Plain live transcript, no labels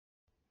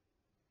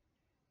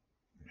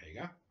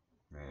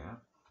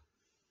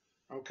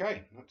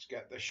Okay, let's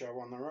get the show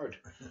on the road.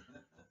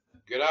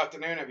 Good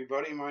afternoon,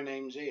 everybody. My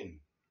name's Ian,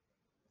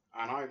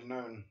 and I've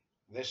known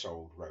this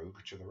old rogue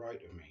to the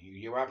right of me.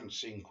 You haven't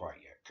seen quite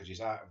yet because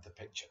he's out of the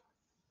picture.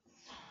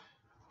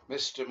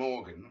 Mr.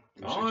 Morgan,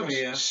 I'm just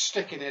here.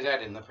 sticking his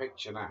head in the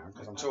picture now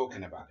because I'm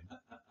talking about him.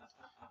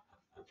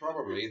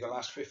 Probably the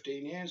last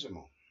 15 years or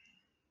more.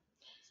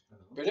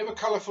 Bit of a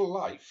colourful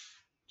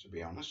life, to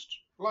be honest.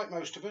 Like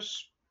most of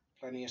us,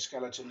 plenty of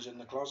skeletons in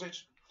the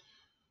closet.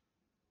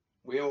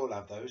 We all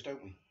have those,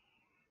 don't we?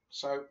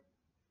 So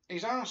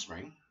he's asked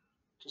me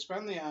to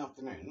spend the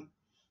afternoon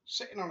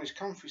sitting on his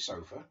comfy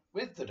sofa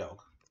with the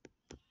dog,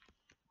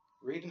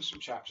 reading some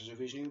chapters of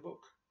his new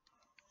book.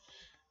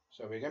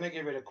 So we're going to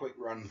give it a quick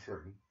run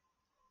through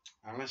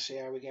and let's see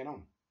how we get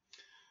on.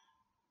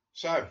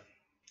 So,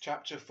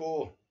 chapter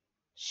 4,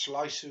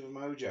 Slice of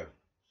Mojo,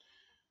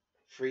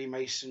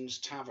 Freemasons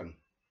Tavern.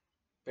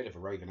 Bit of a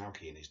Reagan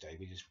alky in his day,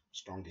 but his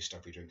strongest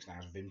stuff he drinks now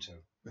is Vimto.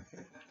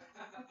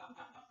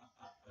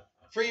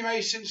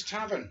 Freemasons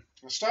Tavern.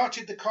 I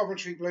started the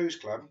Coventry Blues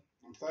Club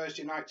on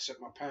Thursday nights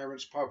at my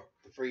parents' pub,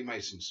 the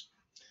Freemasons.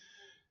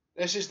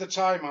 This is the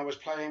time I was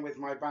playing with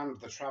my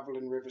band, the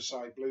Travelling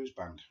Riverside Blues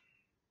Band.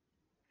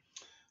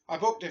 I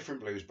booked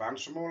different blues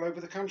bands from all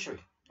over the country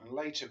and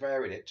later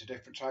varied it to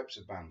different types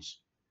of bands.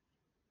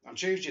 On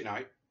Tuesday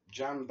night,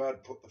 Jan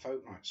Bud put the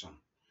folk nights on.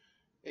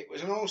 It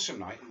was an awesome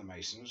night in the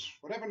Masons,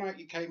 whatever night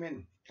you came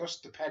in, plus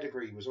the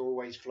pedigree was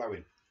always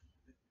flowing.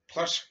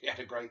 Plus we had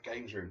a great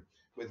games room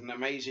with an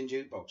amazing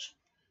jukebox.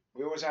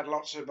 We always had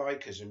lots of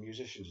bikers and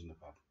musicians in the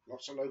pub,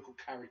 lots of local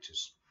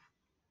characters.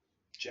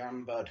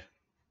 Jan Bud.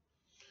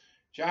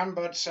 Jan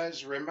Bud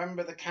says,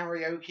 remember the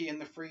karaoke in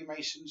the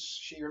Freemasons?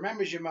 She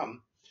remembers your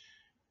mum.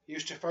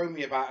 Used to phone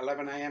me about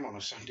 11 a.m. on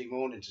a Sunday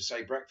morning to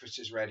say breakfast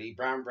is ready,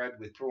 brown bread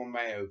with prawn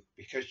mayo,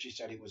 because she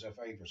said it was her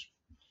favourite.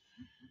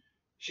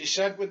 She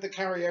said with the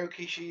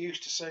karaoke she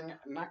used to sing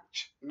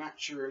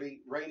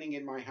Naturally, Raining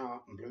in My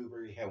Heart and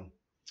Blueberry Hill.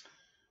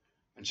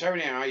 And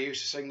Tony and I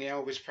used to sing the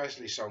Elvis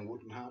Presley song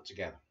Wooden Heart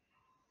together.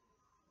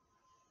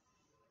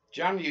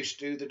 Jan used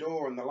to do the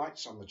door and the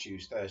lights on the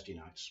Thursday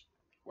nights,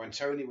 when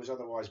Tony was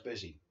otherwise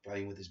busy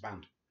playing with his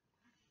band.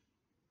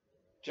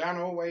 Jan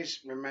always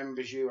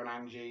remembers you and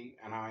Angie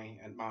and I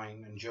and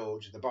mine and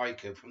George, the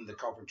biker from the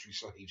Coventry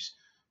Slaves,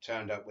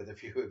 turned up with a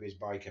few of his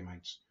biker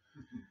mates.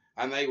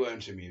 And they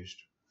weren't amused.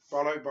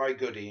 Followed by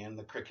Goody and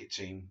the cricket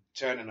team,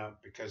 turning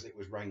up because it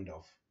was rained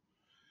off.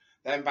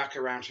 Then back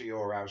around to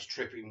your house,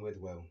 tripping with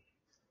Will.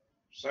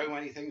 So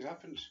many things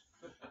happened.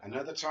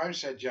 Another time,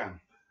 said Jan,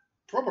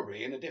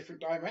 probably in a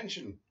different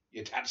dimension,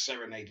 your dad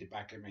serenaded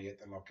back at me at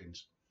the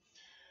lock-ins.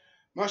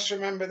 Must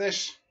remember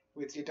this,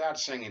 with your dad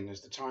singing as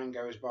the time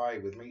goes by,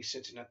 with me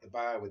sitting at the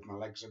bar with my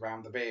legs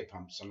around the beer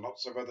pumps and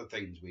lots of other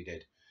things we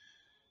did.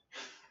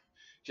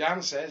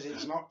 Jan says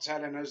it's not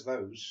telling us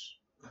those.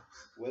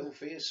 Will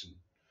Fearon.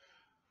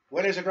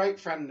 Will is a great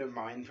friend of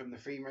mine from the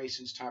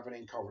Freemasons Tavern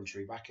in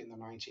Coventry back in the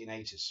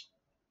 1980s.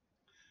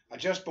 I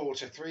just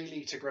bought a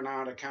 3-litre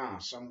Granada car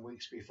some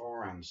weeks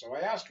beforehand, so I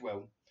asked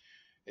Will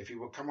if he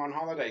would come on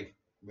holiday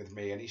with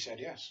me, and he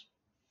said yes.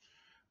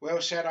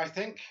 Will said, I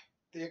think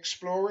the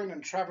exploring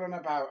and travelling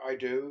about I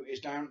do is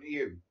down to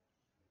you.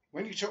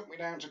 When you took me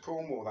down to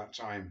Cornwall that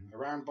time,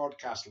 around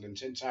Bodcastle and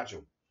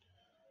Tintagel,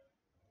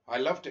 I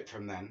loved it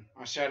from then.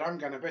 I said, I'm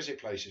going to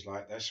visit places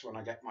like this when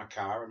I get my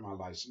car and my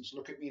licence.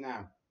 Look at me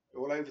now,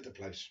 all over the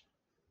place.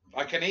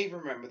 I can even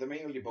remember the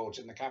meal you bought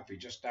in the cafe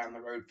just down the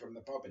road from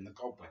the pub in the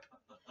Cobweb.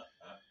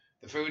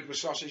 The food was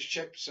sausage,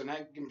 chips and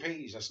egg and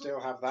peas. I still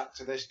have that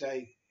to this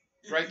day.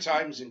 Great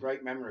times and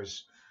great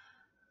memories.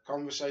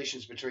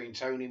 Conversations between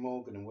Tony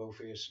Morgan and Will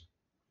Fearon.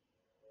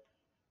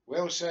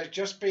 Will says,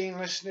 just been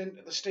listening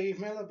to the Steve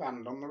Miller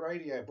Band on the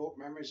radio brought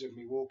memories of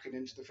me walking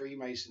into the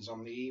Freemasons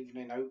on the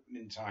evening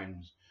opening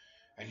times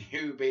and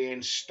you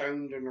being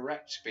stoned and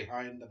wrecked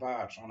behind the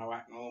bar trying to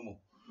act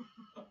normal.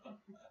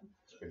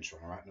 It's been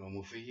trying to act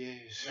normal for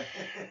years.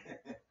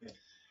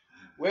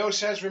 Will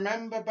says,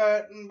 remember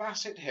Burton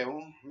Bassett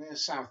Hill near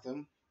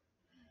Southam?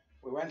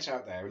 We went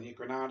out there in your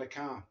Granada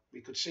car.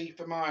 We could see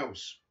for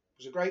miles.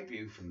 It was a great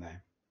view from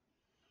there.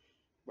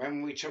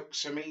 When we took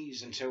some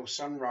ease until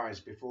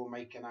sunrise before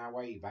making our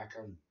way back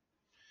home.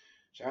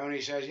 Tony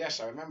says, yes,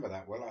 I remember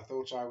that, Will. I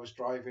thought I was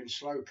driving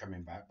slow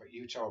coming back, but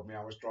you told me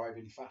I was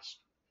driving fast.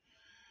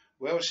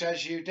 Will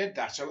says, you did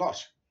that a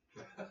lot.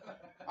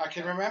 I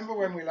can remember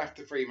when we left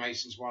the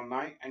Freemasons one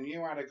night and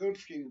you had a good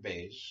few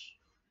beers.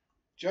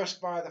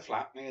 Just by the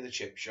flat near the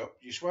chip shop,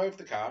 you swerved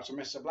the car to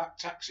miss a black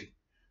taxi,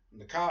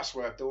 and the car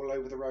swerved all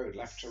over the road,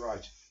 left to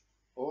right.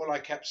 All I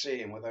kept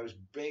seeing were those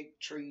big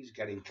trees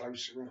getting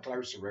closer and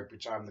closer every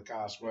time the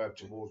car swerved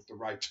towards the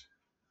right.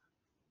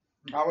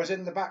 I was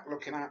in the back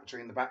looking out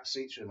between the back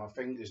seats with my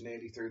fingers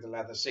nearly through the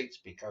leather seats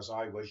because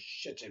I was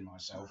shitting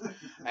myself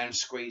and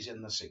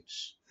squeezing the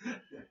seats.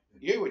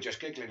 You were just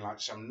giggling like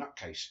some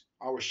nutcase.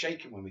 I was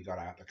shaking when we got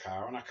out of the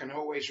car, and I can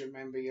always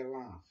remember your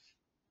laugh.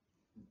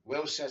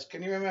 Will says,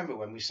 can you remember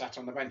when we sat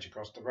on the bench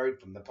across the road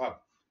from the pub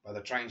by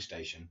the train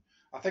station?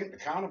 I think the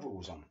carnival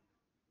was on.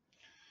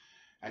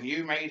 and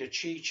you made a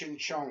Cheech and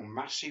Chong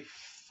massive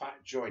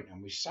fat joint,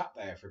 and we sat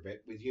there for a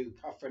bit with you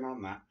puffing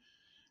on that.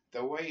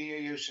 The way you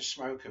used to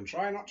smoke them,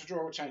 try not to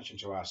draw attention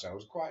to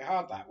ourselves. Quite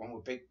hard that one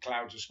with big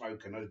clouds of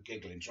smoke and us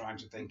giggling, trying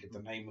to think of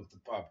the name of the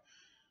pub.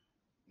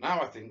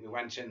 Now I think we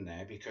went in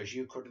there because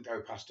you couldn't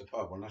go past a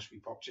pub unless we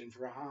popped in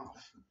for a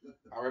half.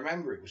 I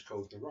remember it was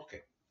called the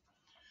Rocket.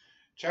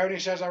 Tony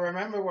says, I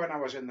remember when I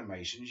was in the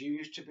Masons, you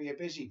used to be a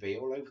busy bee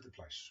all over the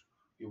place.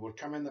 You would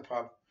come in the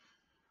pub,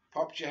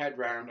 popped your head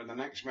round, and the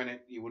next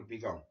minute you would be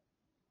gone.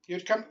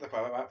 You'd come to the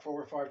pub about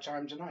 4 or 5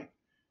 times a night.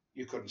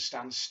 You couldn't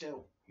stand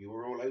still. You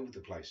were all over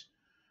the place.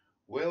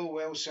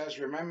 Will says,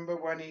 remember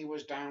when he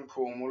was down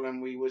Cornwall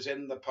and we was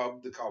in the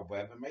pub, the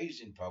Cobweb,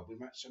 amazing pub. We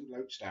met some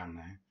blokes down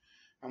there.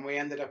 And we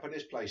ended up at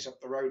his place up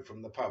the road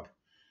from the pub.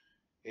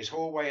 His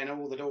hallway and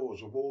all the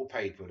doors were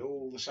wallpapered,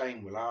 all the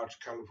same with large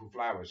colourful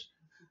flowers.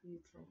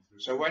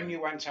 So when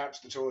you went out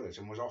to the toilet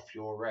and was off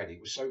your red,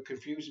 it was so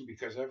confusing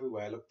because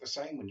everywhere looked the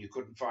same when you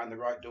couldn't find the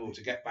right door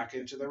to get back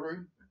into the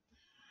room.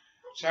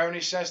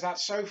 Tony says,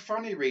 that's so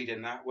funny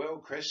reading that, Will.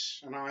 Chris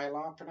and I are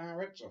laughing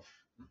our heads off.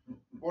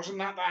 Wasn't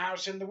that the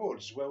house in the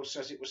woods? Will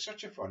says it was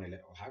such a funny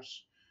little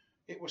house.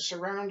 It was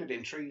surrounded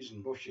in trees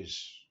and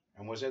bushes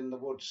and was in the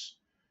woods.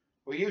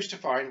 We used to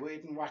find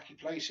weird and wacky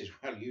places.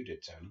 Well, you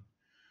did, Tony.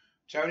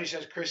 Tony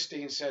says,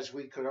 Christine says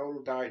we could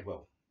all died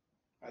well.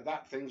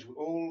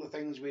 All the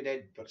things we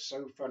did, but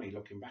so funny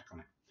looking back on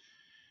it.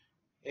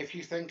 If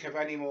you think of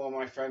any more,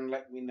 my friend,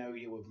 let me know.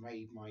 You have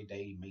made my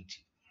day,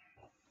 matey.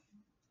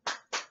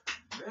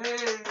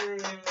 Hey.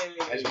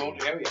 There's more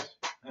to go, yes.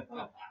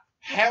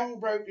 Hell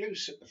broke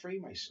loose at the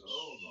Freemasons.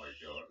 Oh my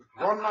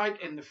God. One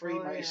night in the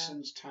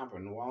Freemasons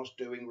Tavern, whilst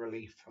doing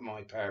relief for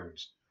my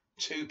parents,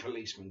 2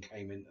 policemen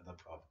came into the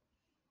pub.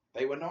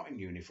 They were not in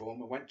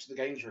uniform and went to the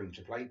games room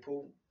to play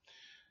pool.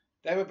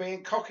 They were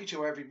being cocky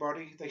to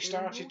everybody. They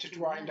started to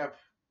wind up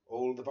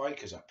all the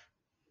bikers up.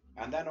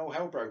 And then all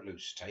hell broke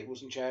loose.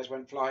 Tables and chairs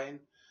went flying.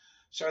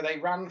 So they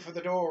ran for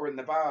the door in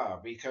the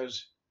bar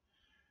because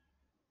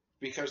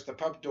the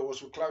pub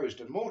doors were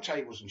closed and more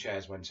tables and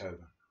chairs went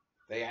over.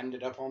 They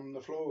ended up on the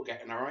floor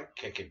getting a right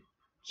kicking.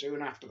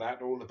 Soon after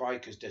that, all the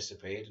bikers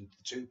disappeared and the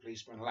 2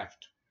 policemen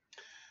left.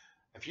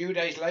 A few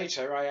days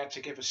later, I had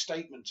to give a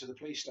statement to the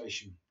police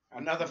station.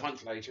 Another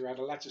month later, I had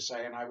a letter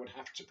saying I would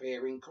have to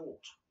appear in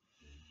court.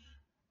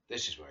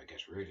 This is where it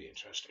gets really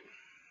interesting.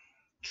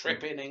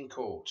 Tripping in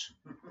court.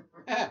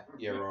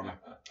 Your Honour.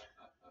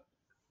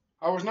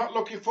 I was not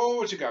looking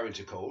forward to going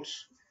to court,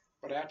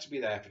 but I had to be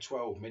there for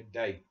 12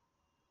 midday.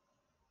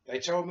 They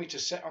told me to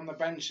sit on the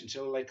bench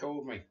until they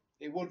called me.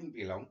 It wouldn't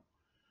be long.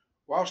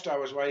 Whilst I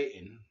was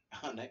waiting,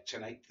 I necked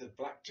and ate the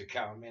black to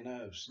calm my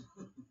nerves.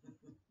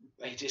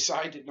 They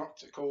decided not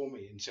to call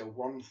me until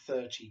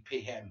 1:30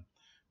 p.m.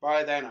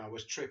 By then I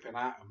was tripping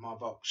out of my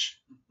box.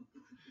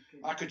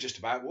 I could just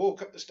about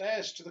walk up the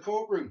stairs to the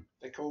courtroom.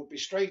 They called me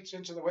straight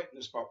into the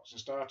witness box and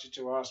started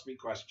to ask me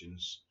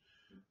questions.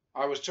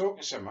 I was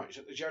talking so much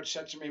that the judge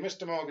said to me,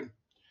 Mr. Morgan,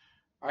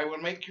 I will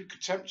make you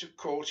contempt of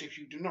court if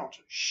you do not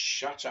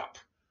shut up.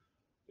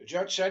 The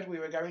judge said we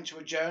were going to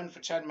adjourn for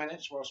 10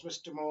 minutes whilst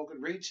Mr.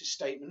 Morgan reads his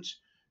statement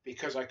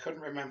because I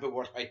couldn't remember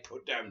what I'd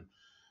put down.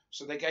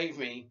 So they gave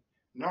me,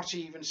 not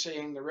even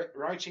seeing the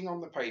writing on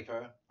the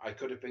paper, I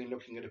could have been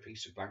looking at a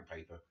piece of blank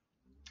paper.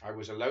 I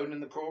was alone in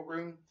the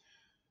courtroom.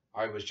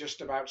 I was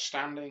just about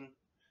standing.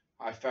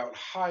 I felt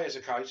high as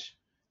a kite.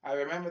 I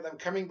remember them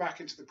coming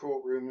back into the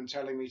courtroom and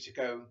telling me to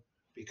go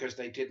because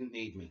they didn't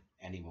need me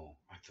anymore.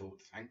 I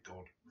thought, thank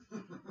God.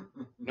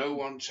 No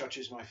one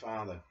touches my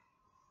father.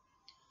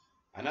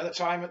 Another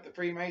time at the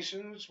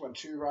Freemasons, when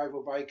 2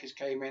 rival bikers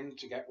came in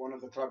to get one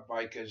of the club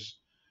bikers,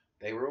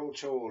 they were all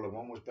tall and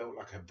one was built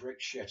like a brick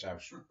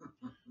shithouse.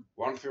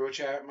 One threw a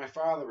chair at my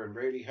father and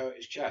really hurt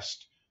his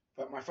chest,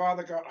 but my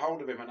father got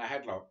hold of him in a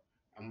headlock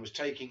and was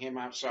taking him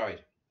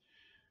outside.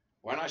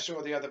 When I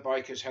saw the other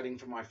bikers heading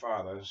for my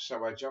father,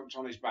 so I jumped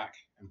on his back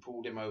and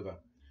pulled him over.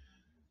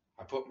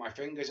 I put my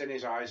fingers in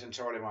his eyes and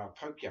told him, I'll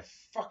poke your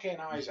fucking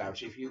eyes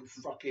out if you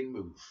fucking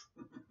move.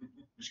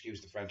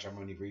 Excuse the French, I'm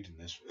only reading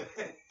this.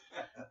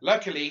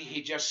 Luckily,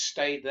 he just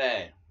stayed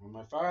there. When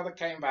my father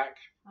came back,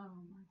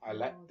 I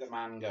let the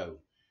man go.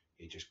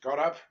 He just got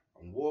up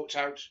and walked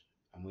out,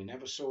 and we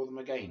never saw them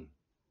again.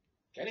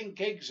 Getting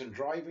gigs and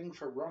driving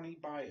for Roddy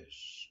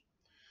Byers.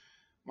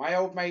 My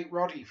old mate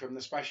Roddy from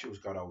the Specials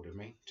got hold of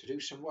me to do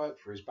some work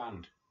for his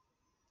band.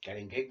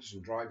 Getting gigs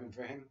and driving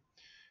for him.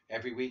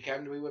 Every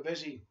weekend we were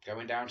busy,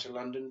 going down to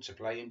London to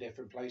play in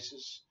different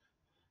places.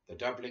 The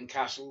Dublin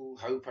Castle,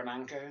 Hope and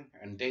Anchor,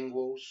 and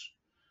Dingwalls,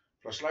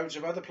 plus loads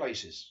of other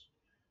places.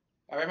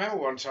 I remember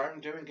one time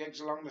doing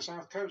gigs along the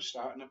south coast,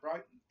 starting at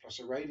Brighton, plus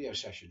a radio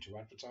session to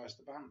advertise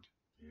the band.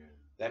 Yeah.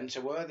 Then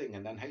to Worthing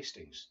and then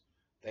Hastings.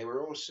 They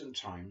were awesome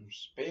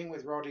times, being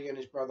with Roddy and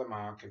his brother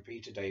Mark and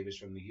Peter Davis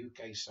from the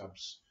UK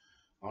subs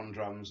on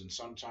drums and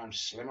sometimes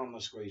Slim on the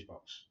squeeze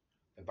box.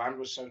 The band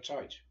was so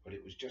tight, but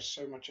it was just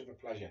so much of a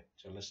pleasure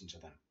to listen to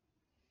them.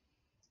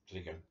 There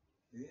you go.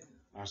 Yeah.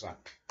 How's that?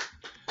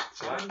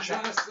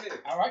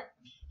 Fantastic. All right.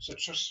 So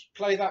just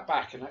play that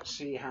back and let's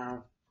see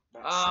how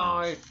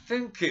I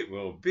think it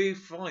will be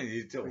fine.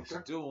 You don't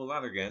have to do all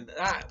that again.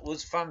 That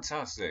was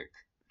fantastic.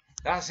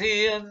 That's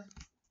Ian.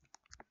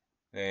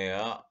 There you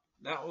are.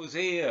 That was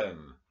Ian.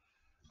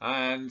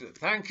 And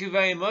thank you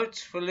very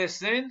much for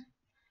listening.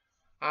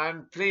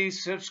 And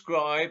please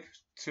subscribe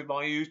to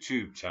my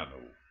YouTube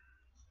channel.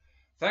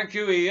 Thank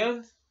you,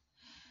 Ian.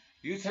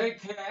 You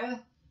take care.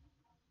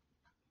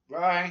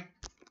 Bye. And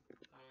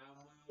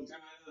we'll do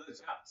another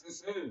chapter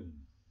soon.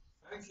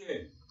 Thank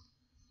you.